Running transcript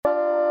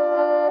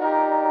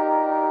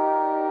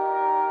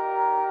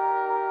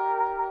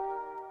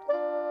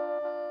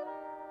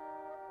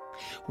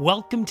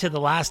Welcome to the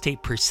Last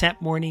 8%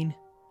 Morning.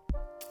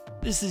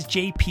 This is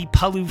JP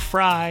Palu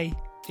Fry.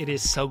 It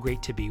is so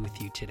great to be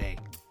with you today.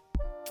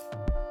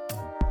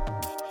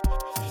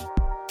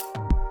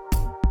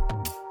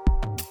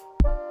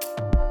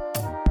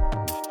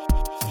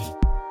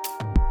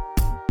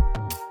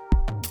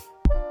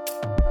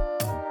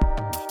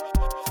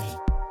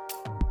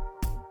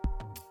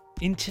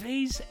 In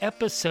today's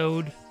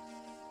episode,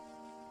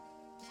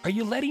 are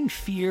you letting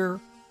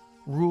fear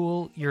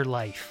rule your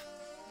life?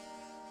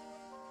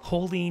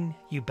 Holding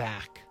you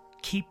back,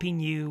 keeping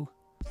you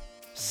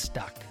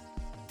stuck?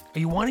 Are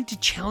you wanting to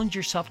challenge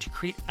yourself to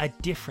create a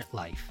different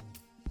life?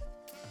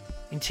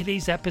 In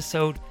today's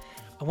episode,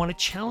 I want to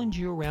challenge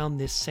you around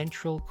this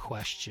central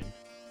question.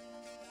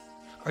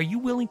 Are you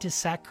willing to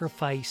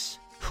sacrifice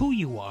who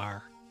you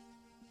are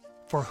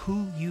for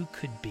who you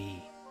could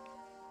be?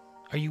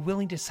 Are you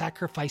willing to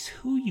sacrifice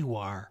who you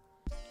are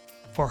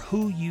for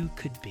who you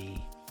could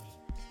be?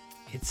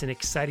 It's an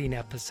exciting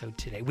episode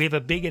today. We have a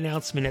big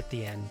announcement at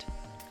the end.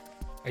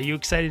 Are you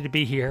excited to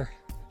be here?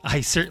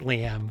 I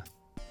certainly am.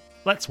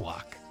 Let's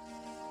walk.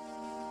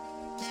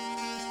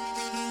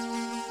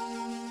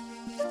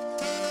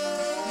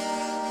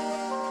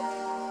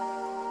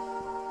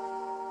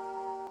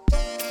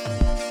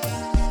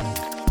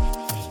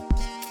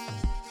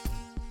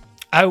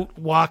 Out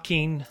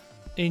walking,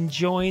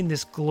 enjoying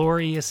this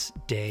glorious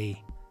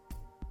day,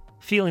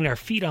 feeling our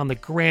feet on the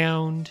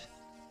ground,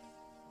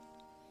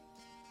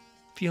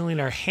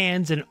 feeling our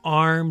hands and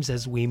arms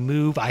as we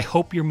move. I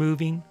hope you're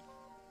moving,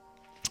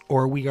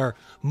 or we are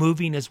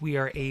moving as we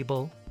are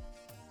able.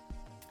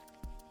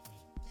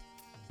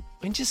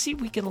 And just see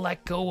if we can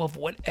let go of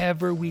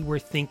whatever we were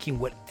thinking,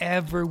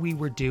 whatever we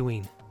were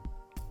doing,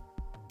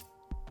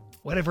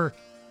 whatever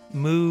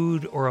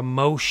mood or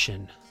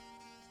emotion,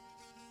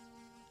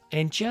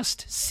 and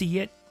just see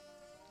it,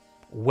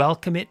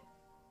 welcome it,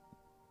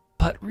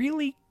 but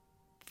really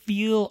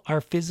feel our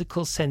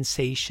physical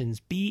sensations.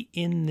 Be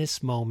in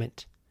this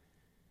moment.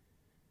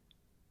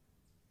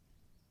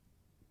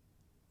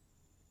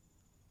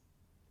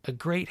 A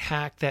great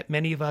hack that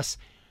many of us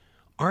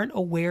aren't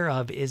aware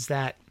of is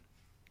that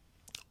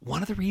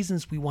one of the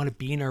reasons we want to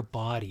be in our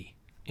body,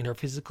 in our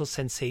physical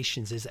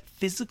sensations, is that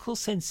physical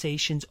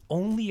sensations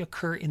only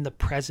occur in the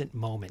present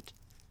moment,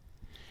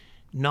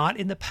 not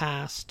in the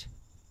past,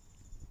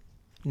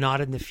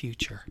 not in the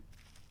future.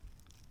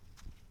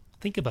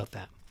 Think about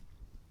that.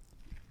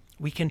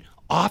 We can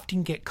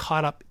often get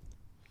caught up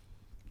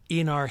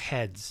in our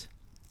heads.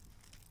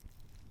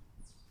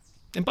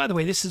 And by the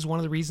way, this is one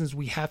of the reasons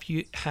we have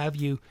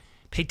you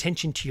pay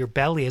attention to your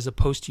belly as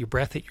opposed to your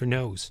breath at your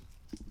nose.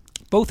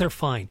 Both are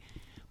fine.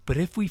 But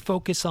if we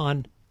focus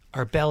on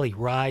our belly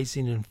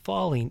rising and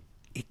falling,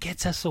 it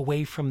gets us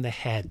away from the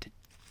head.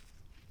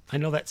 I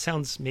know that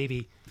sounds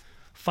maybe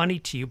funny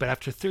to you, but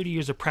after 30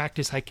 years of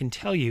practice, I can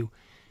tell you,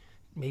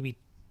 maybe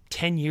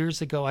 10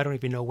 years ago, I don't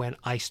even know when,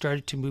 I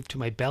started to move to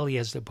my belly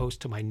as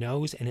opposed to my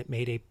nose, and it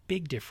made a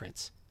big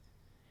difference.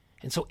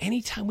 And so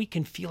anytime we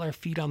can feel our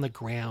feet on the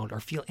ground or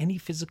feel any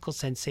physical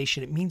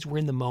sensation, it means we're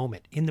in the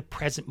moment, in the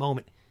present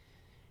moment,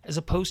 as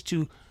opposed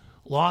to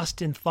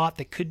lost in thought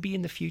that could be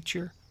in the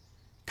future,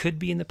 could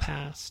be in the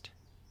past.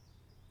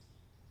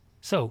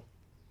 So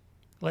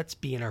let's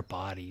be in our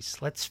bodies.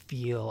 Let's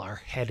feel our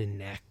head and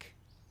neck.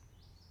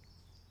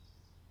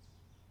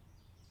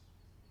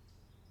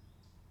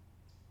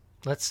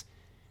 Let's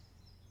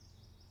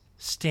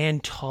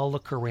stand tall,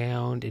 look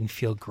around, and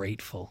feel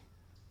grateful.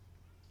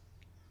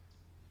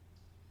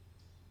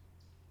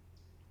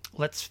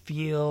 Let's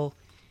feel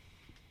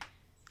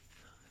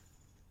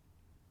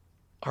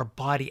our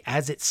body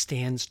as it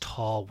stands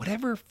tall.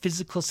 Whatever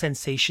physical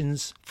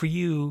sensations for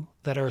you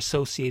that are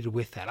associated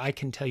with that. I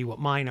can tell you what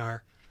mine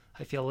are.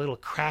 I feel a little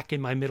crack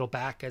in my middle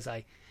back as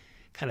I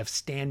kind of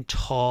stand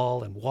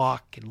tall and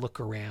walk and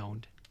look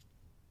around.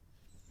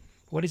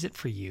 What is it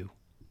for you?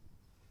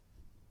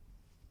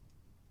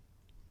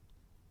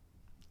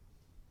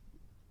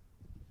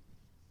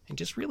 And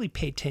just really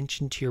pay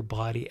attention to your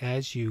body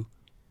as you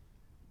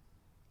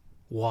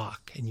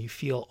walk and you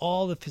feel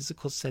all the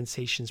physical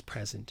sensations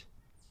present.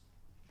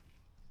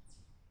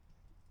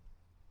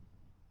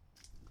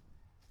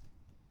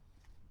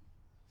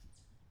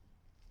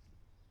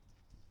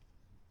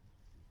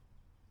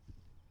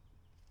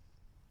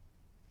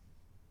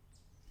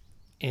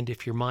 And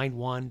if your mind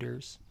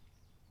wanders,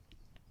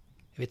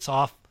 if it's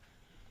off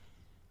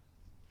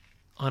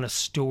on a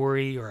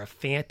story or a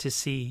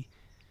fantasy,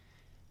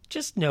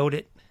 just note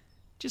it.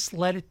 Just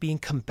let it be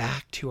and come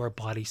back to our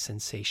body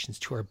sensations,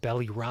 to our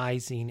belly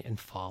rising and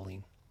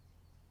falling.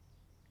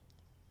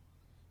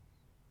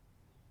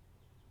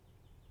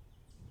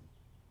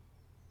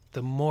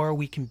 The more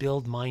we can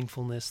build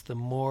mindfulness, the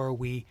more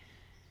we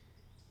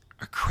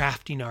are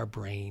crafting our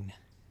brain,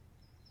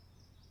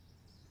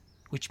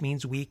 which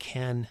means we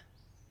can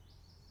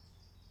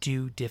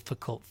do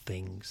difficult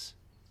things.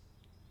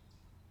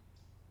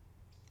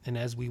 And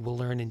as we will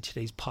learn in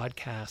today's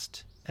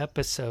podcast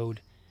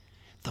episode,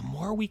 the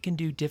more we can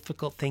do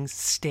difficult things,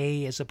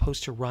 stay as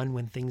opposed to run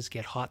when things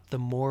get hot, the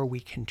more we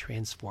can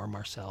transform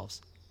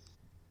ourselves.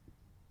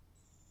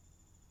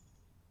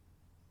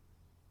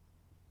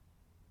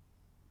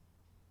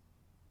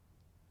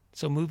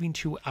 So moving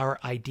to our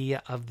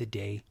idea of the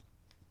day.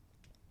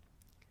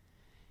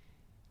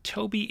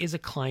 Toby is a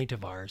client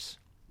of ours.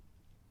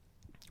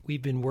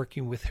 We've been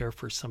working with her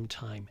for some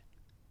time.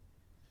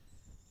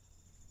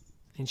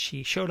 And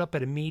she showed up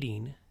at a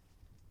meeting,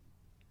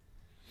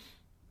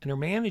 and her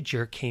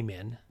manager came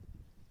in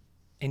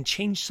and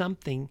changed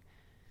something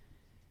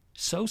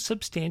so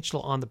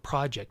substantial on the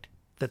project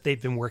that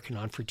they've been working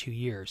on for 2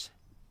 years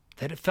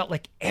that it felt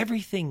like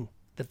everything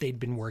that they'd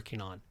been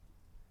working on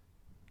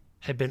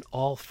had been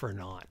all for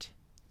naught.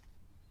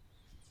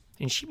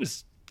 And she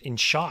was in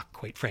shock,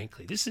 quite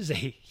frankly. This is a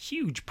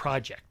huge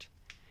project.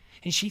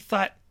 And she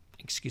thought,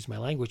 excuse my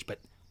language, but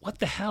what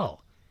the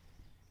hell?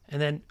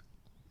 And then,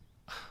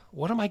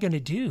 what am I going to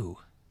do?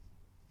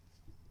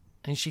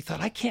 And she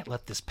thought, I can't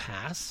let this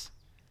pass.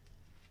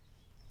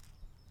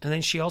 And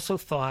then she also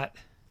thought,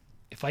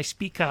 if I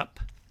speak up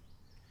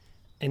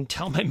and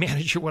tell my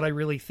manager what I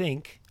really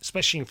think,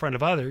 especially in front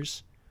of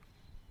others,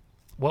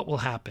 what will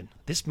happen?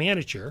 This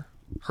manager,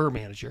 her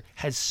manager,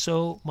 has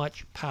so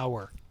much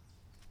power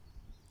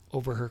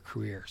over her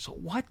career. So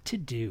what to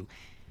do?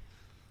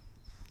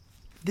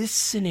 This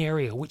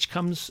scenario, which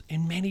comes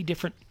in many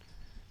different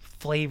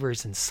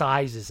flavors and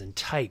sizes and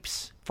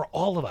types for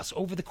all of us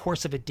over the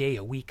course of a day,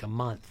 a week, a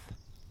month,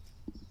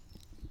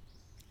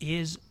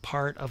 is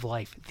part of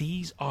life.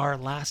 These are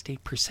last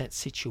 8%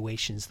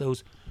 situations,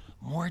 those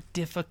more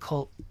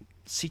difficult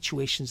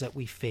situations that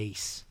we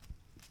face.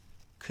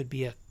 Could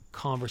be a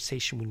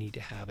conversation we need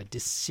to have, a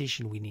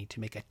decision we need to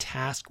make, a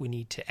task we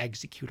need to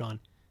execute on.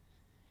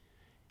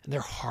 And they're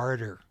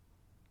harder,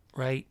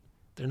 right?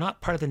 They're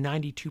not part of the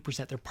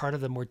 92%. They're part of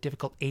the more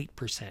difficult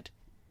 8%.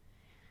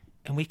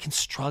 And we can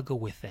struggle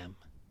with them.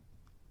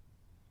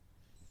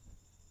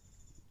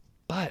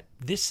 But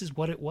this is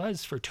what it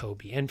was for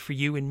Toby and for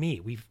you and me.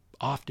 We've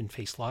often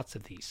faced lots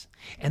of these.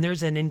 And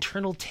there's an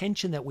internal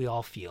tension that we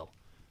all feel,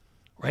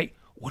 right?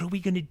 What are we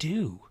going to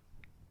do?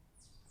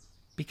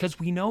 Because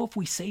we know if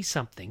we say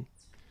something,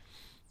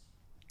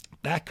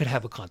 that could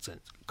have a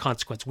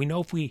consequence. We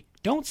know if we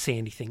don't say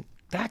anything,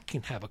 that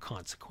can have a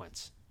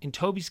consequence. In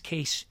Toby's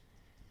case,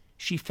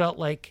 she felt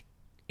like,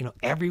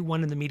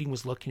 everyone in the meeting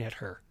was looking at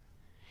her.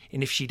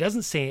 And if she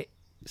doesn't say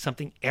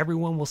something,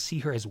 everyone will see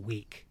her as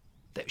weak,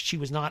 that she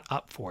was not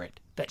up for it,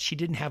 that she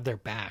didn't have their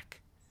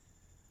back.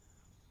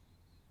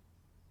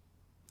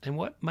 And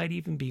what might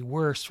even be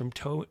worse from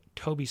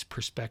Toby's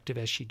perspective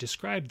as she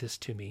described this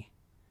to me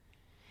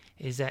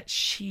is that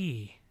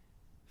she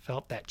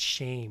felt that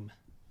shame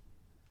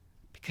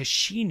because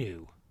she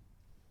knew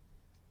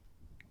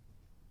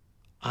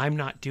I'm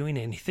not doing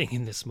anything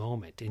in this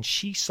moment. And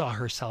she saw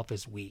herself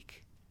as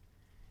weak,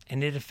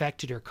 and it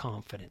affected her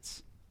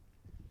confidence.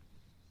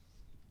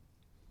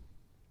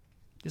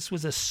 This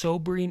was a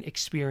sobering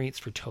experience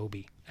for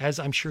Toby, as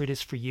I'm sure it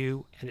is for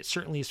you, and it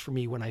certainly is for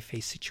me when I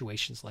face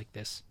situations like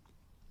this.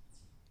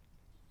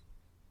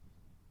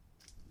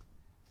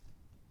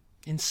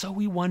 And so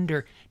we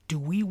wonder, do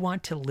we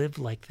want to live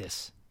like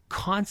this,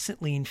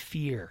 constantly in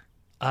fear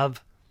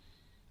of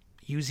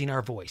using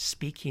our voice,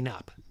 speaking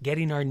up,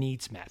 getting our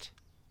needs met?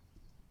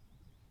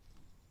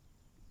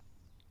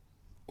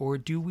 Or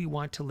do we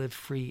want to live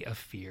free of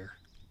fear?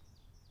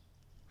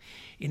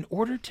 In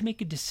order to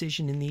make a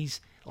decision in these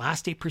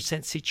last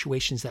 8%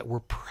 situations that we're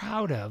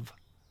proud of,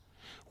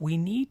 we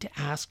need to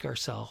ask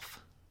ourselves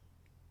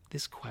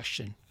this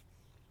question.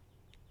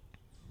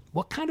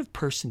 What kind of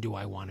person do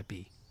I want to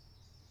be?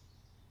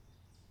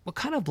 What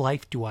kind of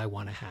life do I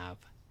want to have?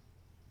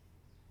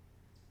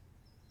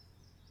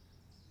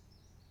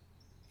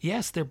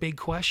 Yes, they're big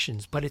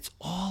questions, but it's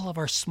all of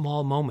our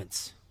small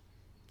moments,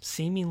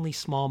 seemingly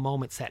small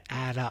moments that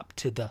add up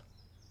to the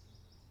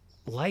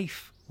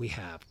life we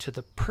have, to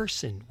the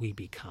person we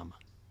become.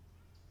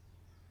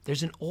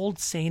 There's an old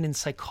saying in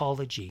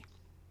psychology: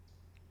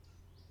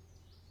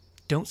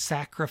 don't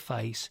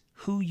sacrifice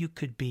who you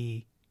could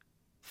be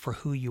for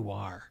who you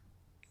are.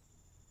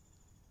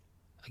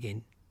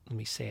 Again, let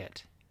me say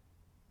it.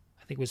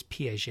 I think it was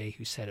Piaget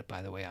who said it,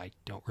 by the way. I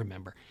don't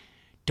remember.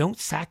 Don't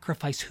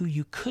sacrifice who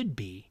you could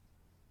be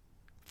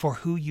for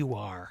who you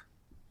are.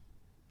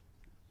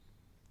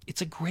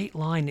 It's a great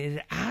line, and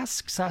it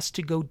asks us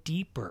to go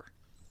deeper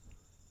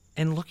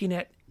and looking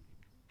at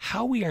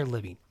how we are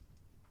living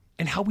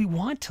and how we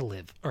want to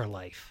live our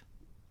life.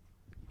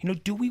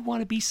 Do we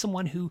want to be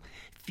someone who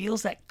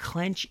feels that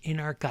clench in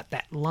our gut,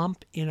 that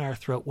lump in our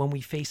throat when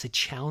we face a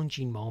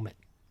challenging moment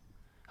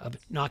of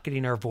not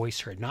getting our voice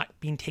heard, not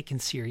being taken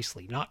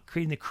seriously, not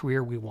creating the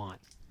career we want,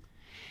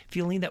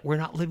 feeling that we're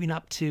not living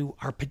up to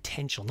our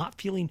potential, not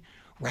feeling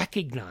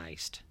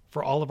recognized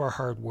for all of our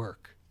hard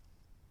work,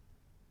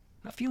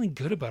 not feeling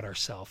good about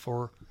ourselves,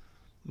 or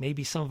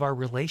maybe some of our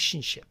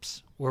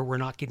relationships where we're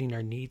not getting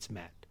our needs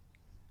met,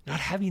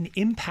 not having the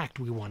impact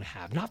we want to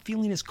have, not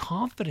feeling as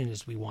confident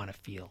as we want to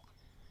feel,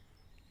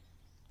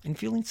 and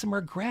feeling some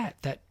regret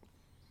that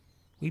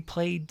we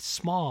played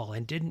small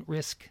and didn't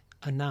risk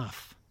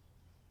enough.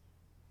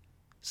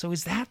 So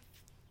is that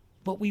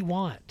what we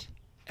want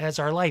as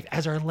our life,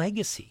 as our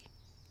legacy?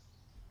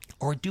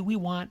 Or do we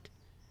want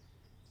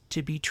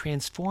to be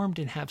transformed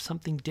and have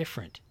something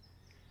different.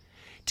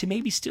 To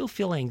maybe still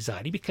feel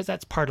anxiety because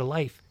that's part of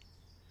life,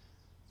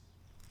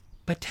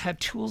 but to have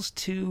tools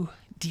to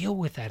deal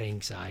with that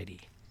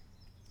anxiety,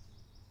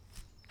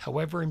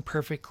 however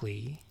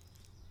imperfectly,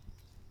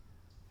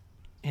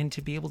 and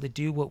to be able to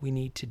do what we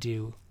need to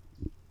do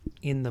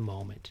in the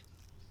moment.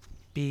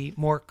 Be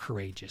more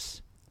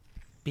courageous.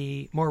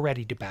 Be more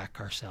ready to back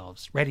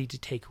ourselves, ready to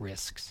take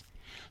risks,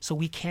 so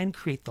we can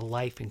create the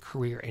life and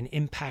career and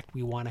impact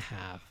we want to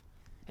have,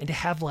 and to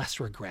have less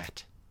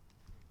regret.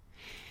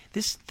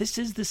 This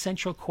is the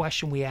central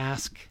question we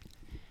ask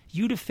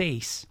you to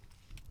face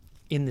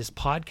in this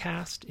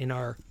podcast, in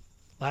our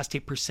Last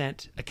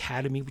 8%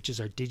 Academy, which is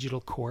our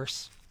digital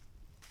course.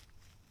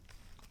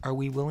 Are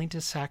we willing to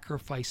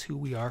sacrifice who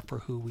we are for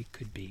who we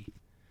could be?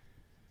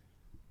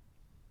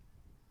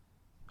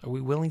 Are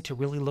we willing to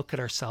really look at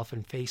ourselves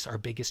and face our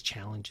biggest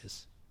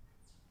challenges?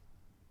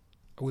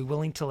 Are we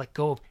willing to let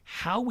go of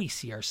how we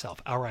see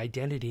ourselves, our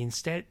identity,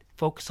 instead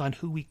focus on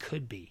who we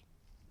could be?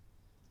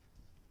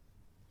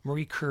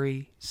 Marie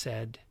Curie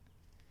said,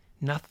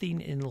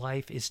 "Nothing in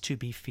life is to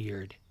be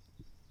feared.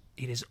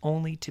 It is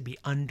only to be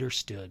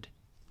understood."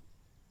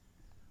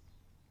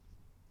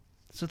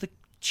 So the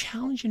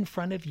challenge in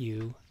front of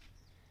you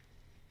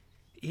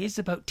is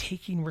about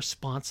taking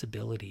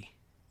responsibility.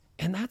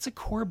 And that's a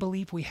core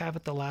belief we have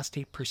at the Last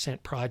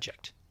 8%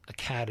 Project,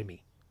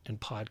 Academy, and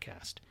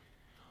podcast.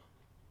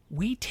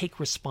 We take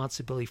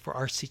responsibility for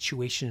our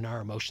situation and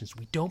our emotions.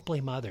 We don't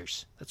blame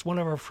others. That's one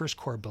of our first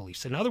core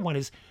beliefs. Another one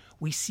is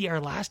we see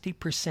our last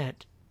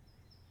 8%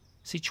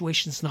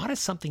 situations not as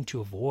something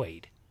to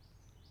avoid,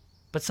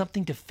 but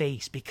something to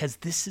face, because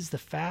this is the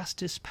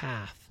fastest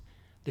path,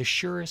 the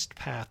surest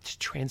path to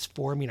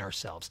transforming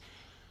ourselves.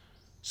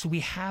 So we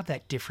have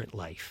that different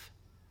life.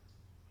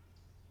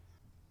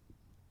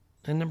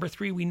 And number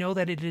 3, we know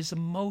that it is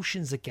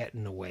emotions that get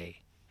in the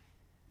way.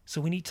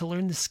 So we need to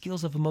learn the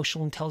skills of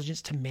emotional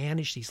intelligence to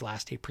manage these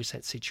last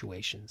 8%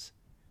 situations.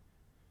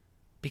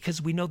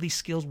 Because we know these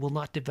skills will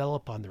not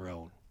develop on their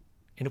own.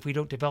 And if we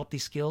don't develop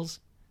these skills,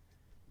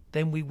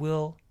 then we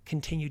will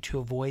continue to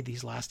avoid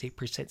these last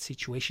 8%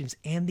 situations.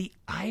 And the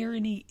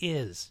irony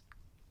is,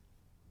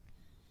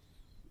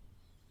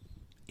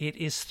 it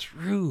is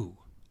through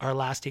our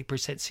last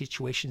 8%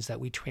 situations that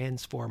we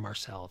transform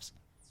ourselves.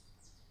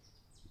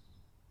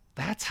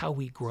 That's how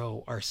we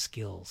grow our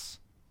skills,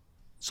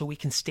 so we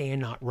can stay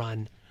and not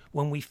run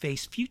when we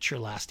face future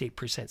last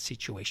 8%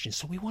 situations.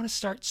 So we want to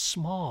start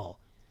small,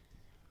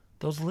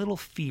 those little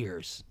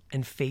fears,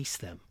 and face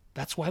them.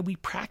 That's why we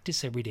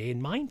practice every day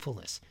in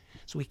mindfulness,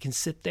 so we can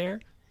sit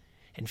there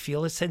and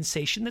feel a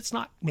sensation that's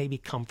not maybe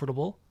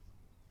comfortable,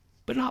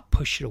 but not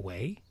push it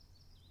away.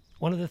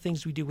 One of the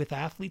things we do with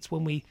athletes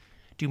when we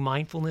do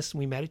mindfulness and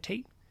we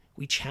meditate,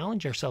 we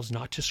challenge ourselves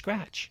not to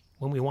scratch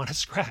when we want to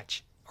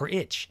scratch or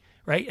itch.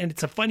 Right? And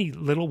it's a funny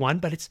little one,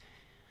 but it's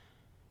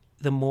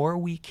the more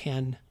we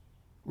can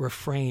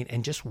refrain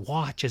and just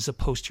watch as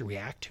opposed to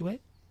react to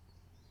it,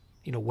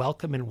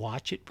 welcome and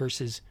watch it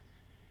versus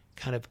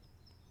kind of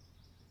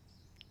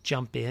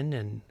jump in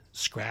and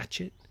scratch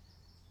it.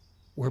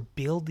 We're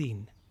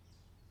building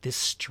this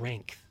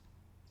strength.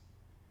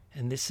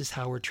 And this is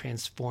how we're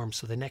transformed.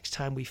 So the next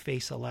time we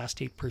face the last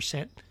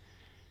 8%,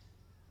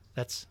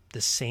 that's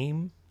the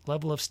same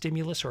level of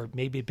stimulus or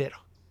maybe a bit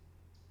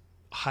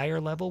higher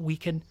level, we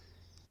can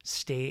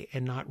stay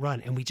and not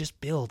run. And we just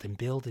build and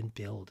build and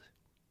build.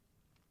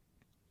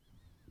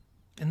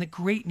 And the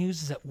great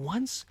news is that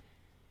once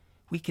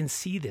we can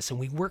see this and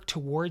we work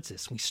towards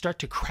this, we start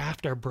to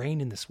craft our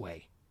brain in this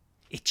way,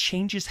 it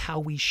changes how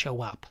we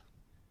show up.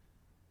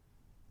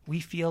 We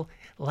feel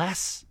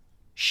less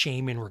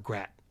shame and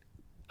regret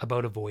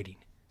about avoiding.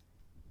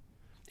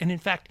 And in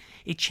fact,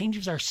 it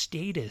changes our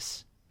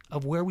status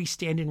of where we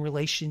stand in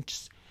relation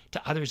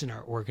to others in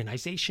our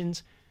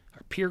organizations,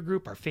 our peer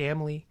group, our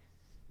family,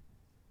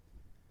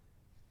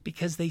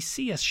 because they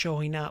see us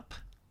showing up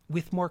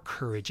with more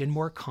courage and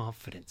more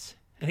confidence,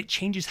 and it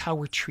changes how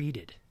we're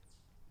treated.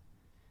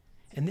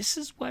 And this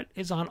is what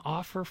is on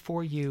offer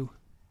for you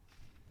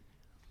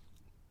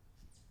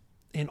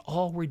in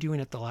all we're doing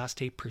at the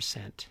last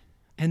 8%.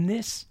 And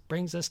this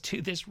brings us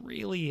to this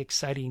really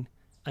exciting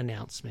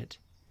announcement.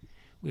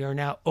 We are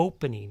now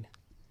opening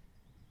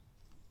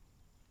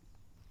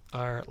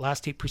our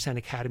Last 8%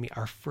 Academy,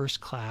 our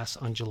first class,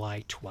 on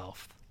July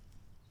 12th.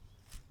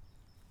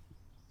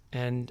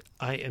 And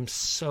I am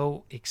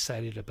so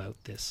excited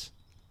about this.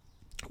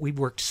 We've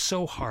worked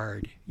so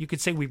hard. You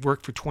could say we've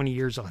worked for 20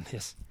 years on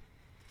this.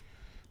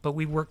 But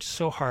we worked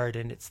so hard,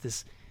 and it's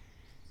this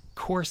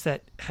course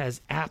that has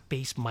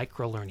app-based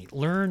micro-learning.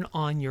 Learn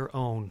on your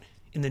own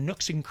in the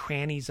nooks and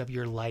crannies of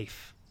your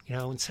life.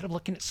 Instead of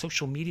looking at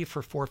social media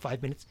for 4 or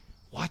 5 minutes,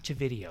 watch a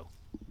video.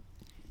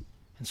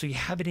 And so you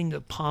have it in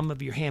the palm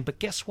of your hand. But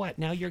guess what?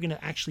 Now you're going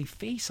to actually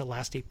face a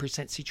last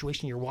 8%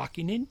 situation. You're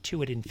walking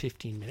into it in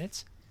 15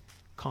 minutes.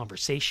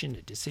 Conversation,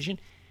 a decision.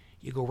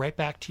 You go right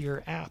back to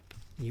your app.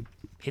 And you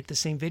hit the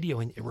same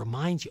video and it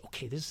reminds you,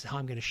 okay, this is how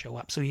I'm going to show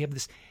up. So you have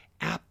this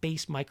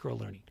app-based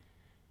micro-learning.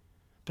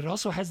 But it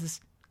also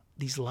has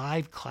these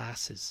live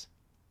classes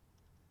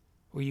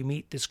where you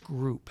meet this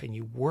group and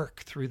you work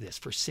through this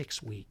for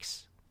 6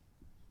 weeks.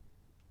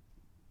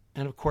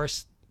 And of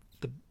course,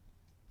 the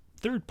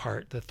third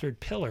part, the third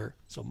pillar,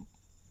 so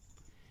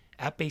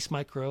app-based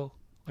micro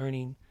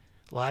learning,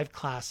 live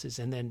classes,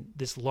 and then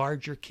this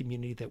larger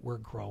community that we're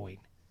growing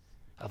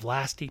of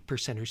last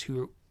 8%ers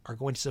who are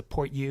going to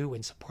support you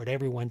and support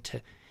everyone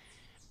to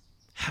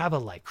have a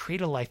life,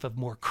 create a life of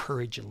more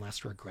courage and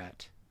less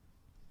regret.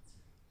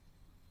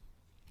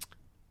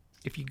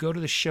 If you go to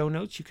the show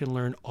notes, you can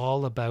learn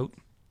all about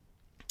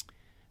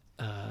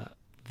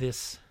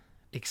this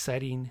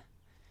exciting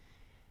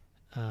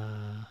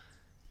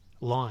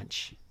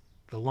launch,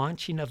 the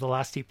launching of the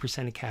Last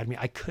 8% Academy.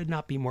 I could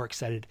not be more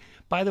excited.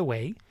 By the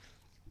way,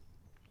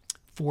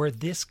 for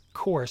this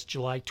course,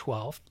 July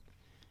 12th,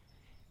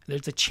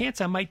 there's a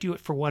chance I might do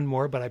it for one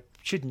more, but I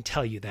shouldn't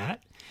tell you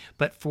that.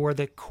 But for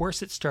the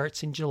course that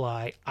starts in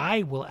July,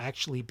 I will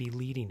actually be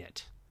leading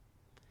it.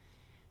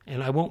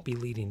 And I won't be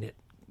leading it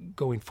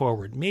going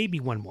forward. Maybe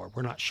one more.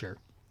 We're not sure.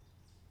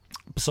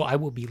 So I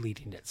will be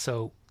leading it.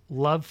 So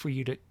love for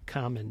you to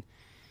come and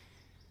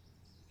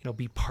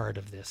be part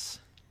of this.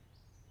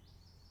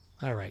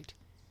 All right.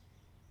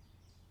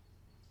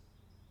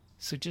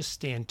 So just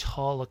stand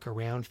tall, look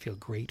around, feel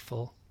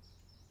grateful.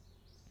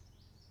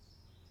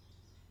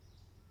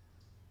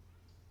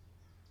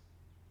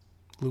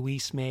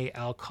 Louise May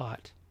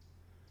Alcott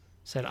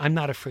said, "I'm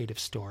not afraid of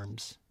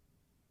storms,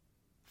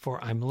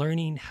 for I'm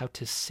learning how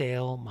to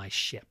sail my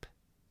ship."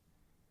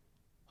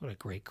 What a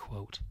great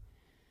quote.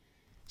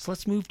 So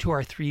let's move to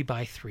our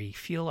 3x3.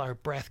 Feel our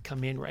breath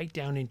come in right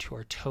down into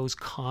our toes,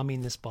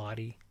 calming this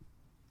body.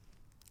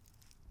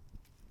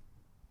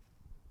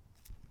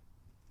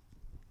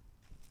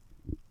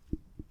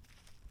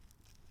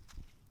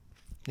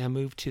 Now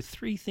move to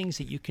 3 things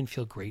that you can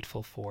feel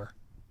grateful for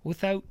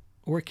without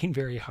working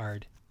very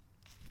hard.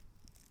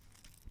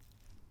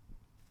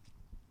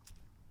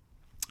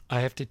 I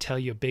have to tell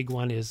you, a big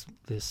one is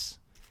this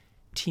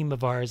team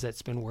of ours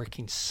that's been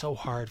working so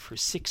hard for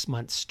 6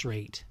 months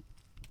straight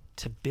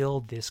to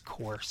build this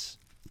course.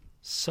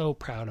 So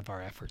proud of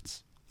our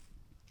efforts.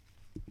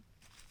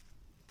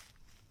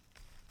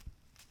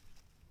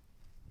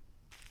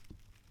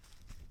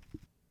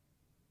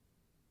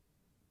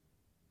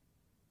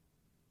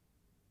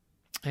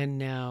 And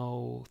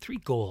now 3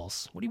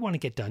 goals. What do you want to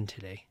get done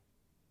today?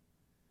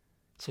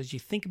 So as you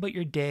think about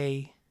your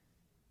day,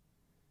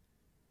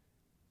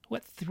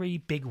 what 3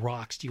 big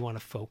rocks do you want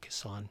to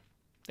focus on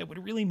that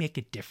would really make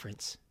a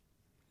difference?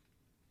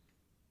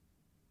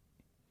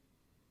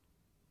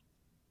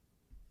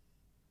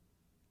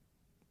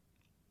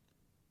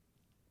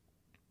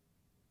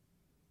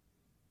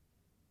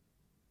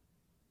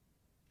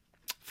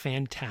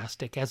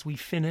 Fantastic. As we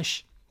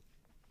finish,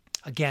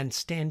 again,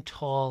 stand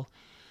tall,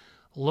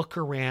 look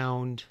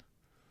around,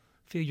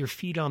 feel your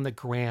feet on the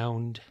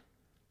ground,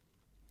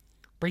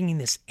 bringing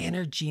this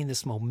energy and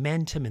this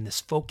momentum and this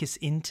focus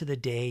into the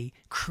day,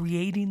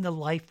 creating the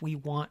life we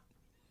want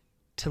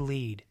to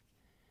lead,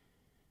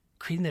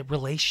 creating the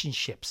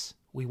relationships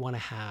we want to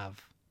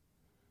have,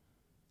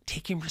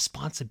 taking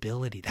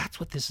responsibility. That's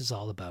what this is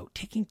all about,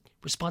 taking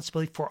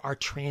responsibility for our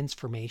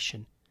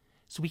transformation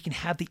so we can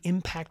have the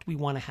impact we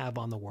want to have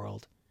on the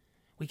world.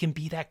 We can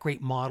be that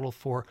great model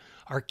for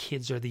our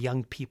kids or the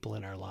young people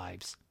in our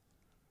lives.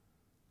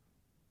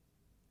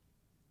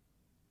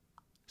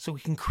 So we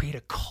can create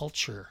a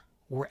culture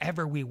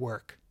wherever we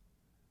work.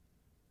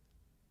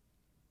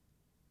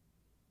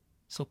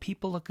 So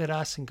people look at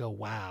us and go,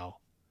 wow,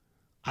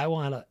 I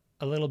want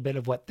a little bit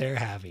of what they're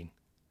having.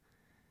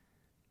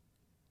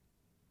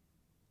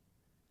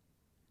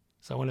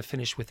 So I want to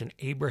finish with an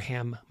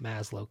Abraham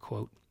Maslow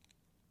quote.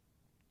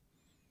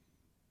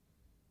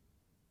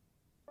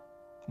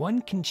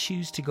 One can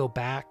choose to go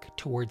back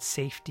toward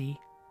safety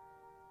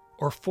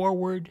or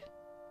forward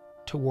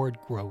toward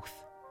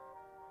growth.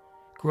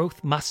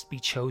 Growth must be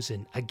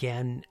chosen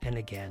again and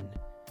again.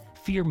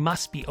 Fear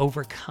must be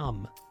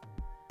overcome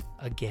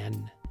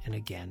again and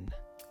again.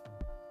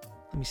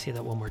 Let me say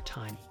that one more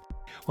time.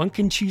 One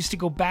can choose to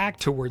go back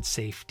toward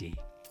safety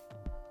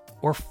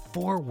or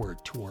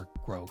forward toward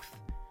growth.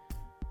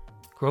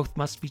 Growth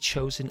must be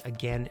chosen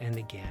again and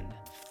again.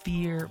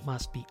 Fear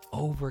must be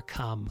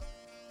overcome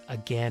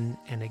again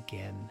and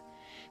again.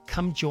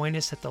 Come join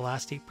us at the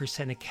Last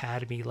 8%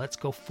 Academy. Let's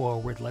go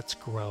forward. Let's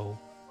grow.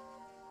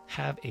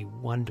 Have a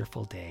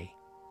wonderful day.